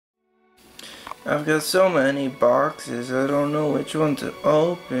I've got so many boxes, I don't know which one to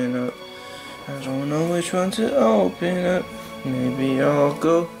open up. I don't know which one to open up. Maybe I'll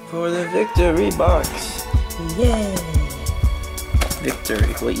go for the victory box. Yay!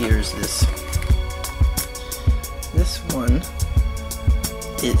 Victory, what year is this? This one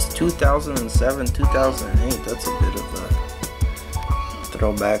is 2007, 2008. That's a bit of a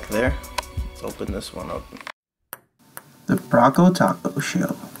throwback there. Let's open this one up. The Prokotaco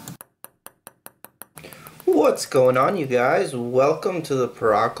Show. What's going on, you guys? Welcome to the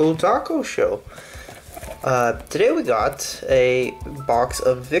Prokotaco Show. Today we got a box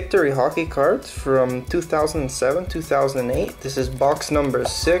of Victory hockey cards from 2007, 2008. This is box number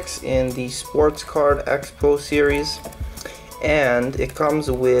 6 in the Sports Card Expo Series. And it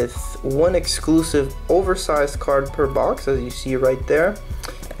comes with one exclusive oversized card per box, as you see right there.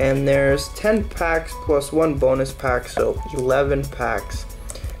 And there's 10 packs plus one bonus pack, so 11 packs.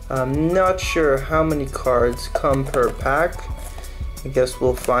 I'm not sure how many cards come per pack. I guess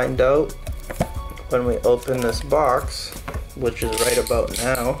we'll find out when we open this box, which is right about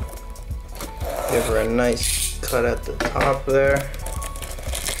now. Give her a nice cut at the top there.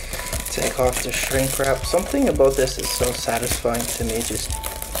 Take off the shrink wrap. Something about this is so satisfying to me, just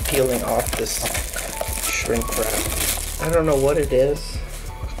peeling off this shrink wrap. I don't know what it is,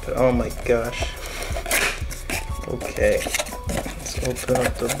 but oh my gosh. Okay. Let's open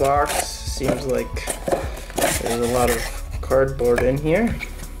up the box. Seems like there's a lot of cardboard in here.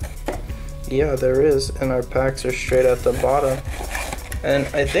 Yeah, there is, and our packs are straight at the bottom. And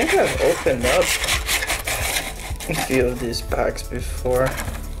I think I've opened up a few of these packs before.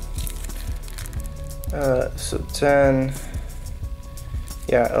 So 10,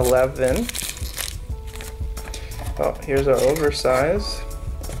 yeah, 11. Oh, here's our oversize.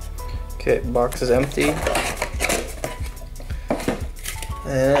 Okay, box is empty.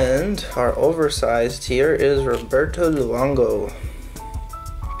 And our oversized here is Roberto Luongo.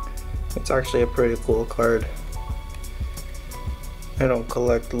 It's actually a pretty cool card. I don't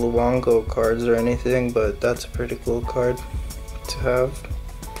collect Luongo cards or anything, but that's a pretty cool card to have.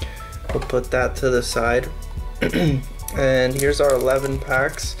 We'll put that to the side. And here's our 11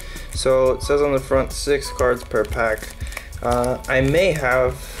 packs. So it says on the front 6 cards per pack. I may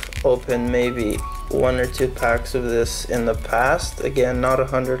have opened maybe 1 or 2 packs of this in the past. Again, not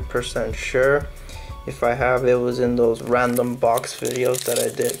 100% sure. If I have, it was in those random box videos that I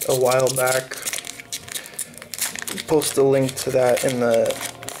did a while back. Post a link to that in the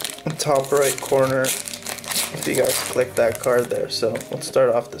top right corner if you guys click that card there. So let's start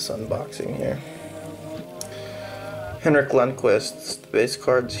off this unboxing here. Henrik Lundqvist's base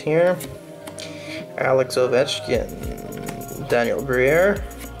cards here. Alex Ovechkin, Daniel Briere,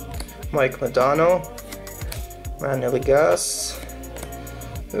 Mike Modano, Manuel Gas.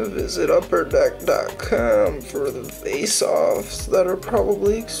 Visit upperdeck.com for the face-offs that are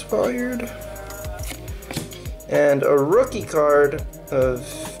probably expired. And a rookie card of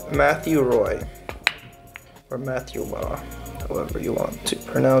Matthew Roy, or Matthew Law, however you want to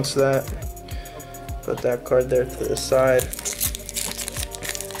pronounce that. Put that card there to the side.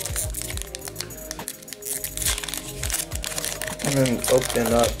 And then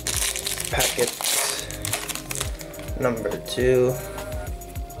open up packet number 2.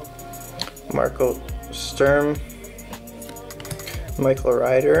 Marco Sturm, Michael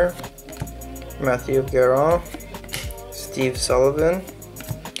Ryder, Matthew Guerin, Steve Sullivan,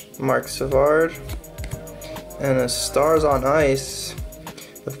 Mark Savard, and a Stars on Ice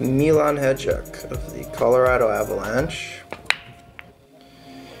of Milan Hedjuk of the Colorado Avalanche.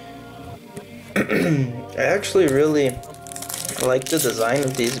 I actually really like the design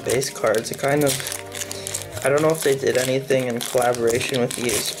of these base cards. It kind of, I don't know if they did anything in collaboration with EA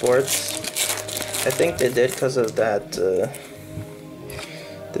Sports. I think they did because of that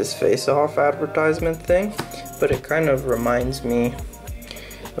this face-off advertisement thing, but it kind of reminds me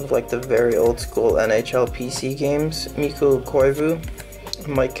of like the very old school NHL PC games. Mikko Koivu,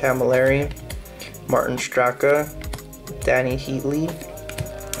 Mike Camilleri, Martin Straka, Danny Heatley,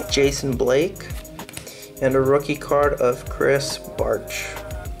 Jason Blake, and a rookie card of Chris Barch.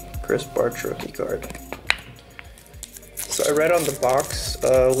 Chris Barch rookie card. So I read on the box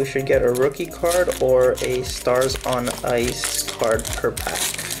we should get a rookie card or a Stars on Ice card per pack.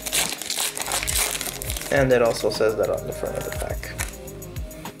 And it also says that on the front of the pack.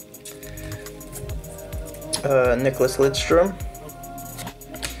 Nicholas Lidstrom,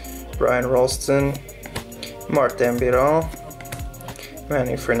 Brian Rolston, Martin Biron,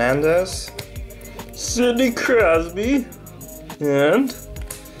 Manny Fernandez, Sidney Crosby, and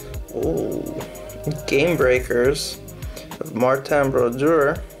Game Breakers of Martin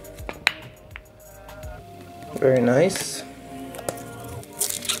Brodeur, Very nice.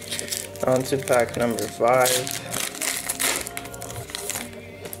 On to pack number 5.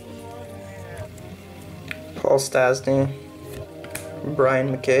 Paul Stastny,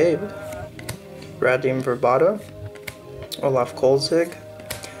 Brian McCabe, Radim Verbata, Olaf Kolzig,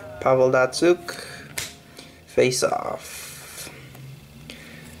 Pavel Datsyuk, Face Off.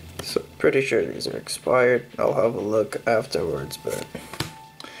 So pretty sure these are expired. I'll have a look afterwards, but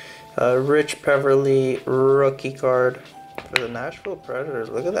Rich Peverly rookie card for the Nashville Predators.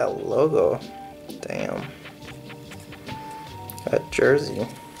 Look at that logo. Damn. That jersey.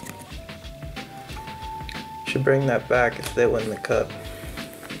 Should bring that back if they win the cup.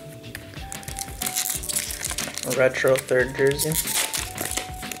 A retro 3rd jersey.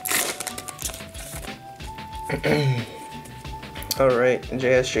 Alright,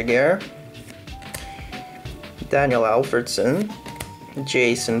 J.S. Jaguar, Daniel Alfredson,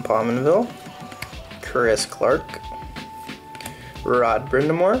 Jason Pominville, Chris Clark, Rod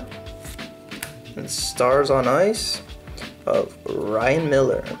Brindamore, and Stars on Ice of Ryan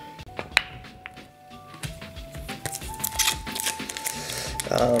Miller.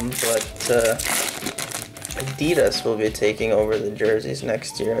 Adidas will be taking over the jerseys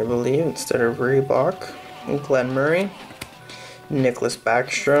next year, I believe, instead of Reebok. Glenn Murray, Nicholas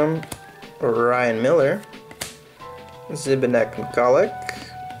Backstrom, Ryan Miller, Zbigniew Michalek,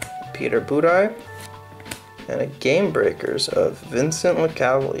 Peter Budaj, and a Game Breakers of Vincent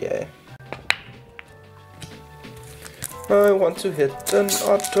LeCavalier. I want to hit an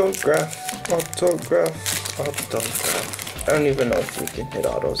autograph. I don't even know if we can hit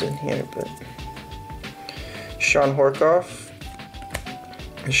autos in here, but Sean Horkoff,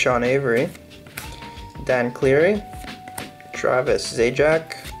 Sean Avery, Dan Cleary, Travis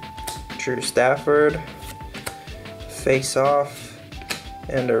Zajac, Drew Stafford, Face Off,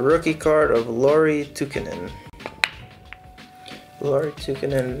 and a rookie card of Lauri Tukkonen. Lauri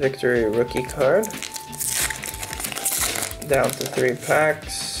Tukkonen victory rookie card. Down to 3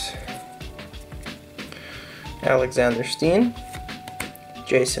 packs. Alexander Steen,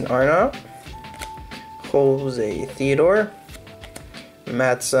 Jason Arnott, Jose Theodore,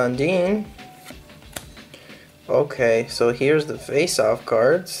 Matt Sundin. Okay, so here's the face-off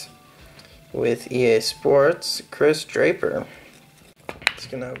cards with EA Sports, Chris Draper. Just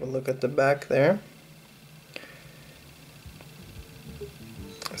gonna have a look at the back there.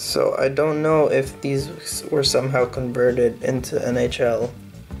 So I don't know if these were somehow converted into NHL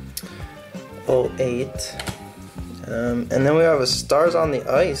 08. And then we have a Stars on the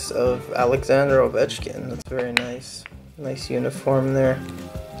Ice of Alexander Ovechkin. That's very nice. Nice uniform there.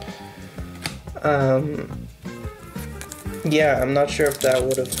 Yeah, I'm not sure if that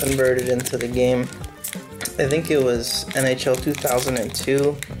would have converted into the game. I think it was NHL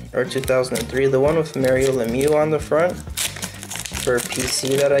 2002 or 2003. The one with Mario Lemieux on the front for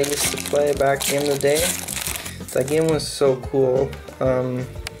PC that I used to play back in the day. That game was so cool.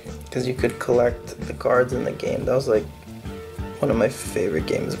 Because you could collect the cards in the game. That was like one of my favorite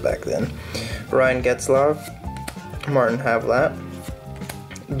games back then. Ryan Getzlaf, Martin Havlat,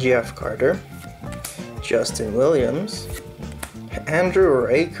 Jeff Carter, Justin Williams, Andrew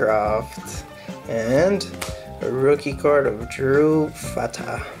Raycroft, and a rookie card of Drew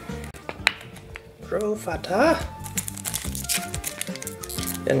Fata. Drew Fata.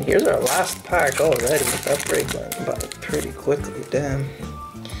 And here's our last pack already. That break went by pretty quickly, damn.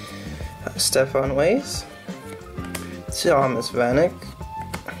 Stefan Weiss, Thomas Vanek,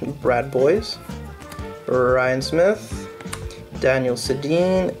 Brad Boyes, Ryan Smith, Daniel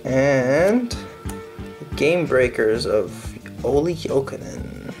Sedin, and Game Breakers of Olli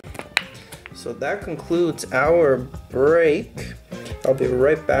Jokinen. So that concludes our break. I'll be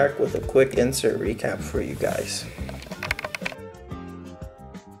right back with a quick insert recap for you guys.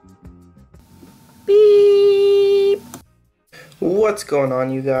 What's going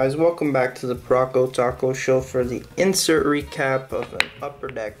on, you guys? Welcome back to the Prokotaco Show for the insert recap of an Upper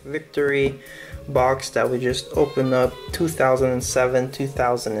Deck Victory box that we just opened up,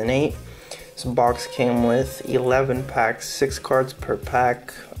 2007-2008. This box came with 11 packs, 6 cards per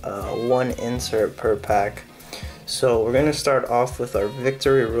pack, 1 insert per pack. So we're going to start off with our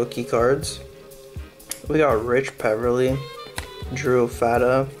Victory rookie cards. We got Rich Peverly, Drew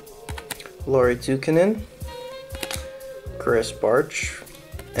Fata, Lauri Tukkonen, Chris Barch,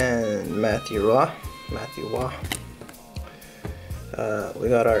 and Matthew Waugh. We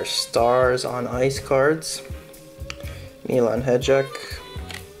got our Stars on Ice cards. Milan Hedgeck,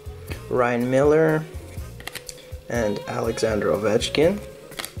 Ryan Miller, and Alexander Ovechkin.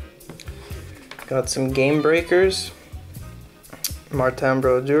 Got some Game Breakers. Martin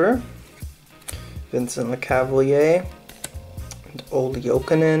Brodeur, Vincent LeCavalier, and Olli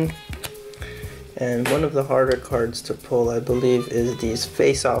Jokinen. And one of the harder cards to pull, I believe, is these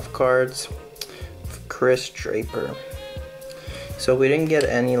face-off cards of Chris Draper. So we didn't get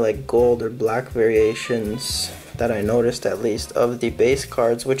any like gold or black variations that I noticed, at least, of the base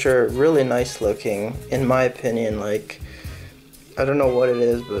cards, which are really nice looking in my opinion. Like, I don't know what it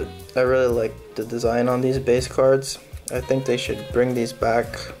is, but I really like the design on these base cards. I think they should bring these back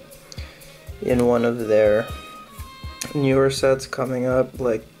in one of their newer sets coming up.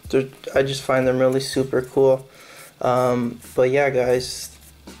 Like, I just find them really super cool. But yeah, guys,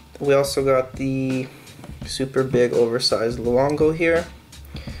 we also got the super big oversized Luongo here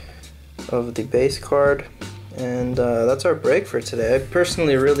of the base card, and that's our break for today. I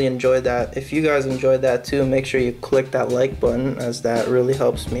personally really enjoyed that. If you guys enjoyed that too, make sure you click that like button, as that really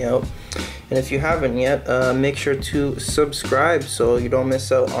helps me out. And if you haven't yet, make sure to subscribe so you don't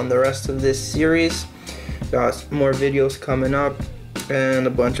miss out on the rest of this series. Got more videos coming up and a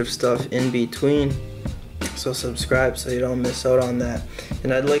bunch of stuff in between, so subscribe so you don't miss out on that.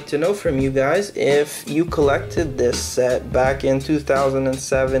 And I'd like to know from you guys if you collected this set back in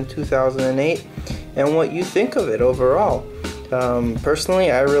 2007, 2008, and what you think of it overall. Personally,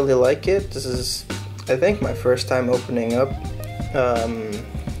 I really like it. This is, I think, my first time opening up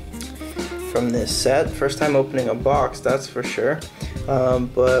from this set. First time opening a box, that's for sure.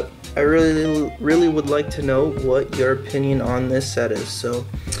 But I really would like to know what your opinion on this set is. So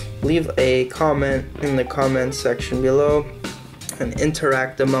leave a comment in the comment section below and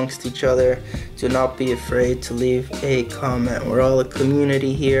interact amongst each other. Do not be afraid to leave a comment. We're all a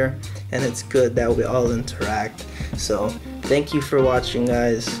community here, and it's good that we all interact. So thank you for watching,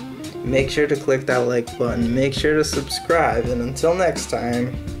 guys. Make sure to click that like button. Make sure to subscribe, and until next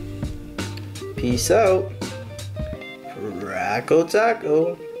time, peace out.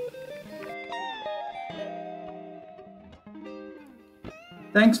 Prokotaco.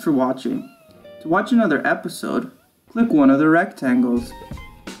 Thanks for watching. To watch another episode, click one of the rectangles.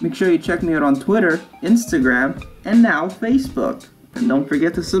 Make sure you check me out on Twitter, Instagram, and now Facebook. And don't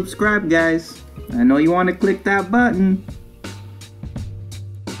forget to subscribe, guys. I know you want to click that button.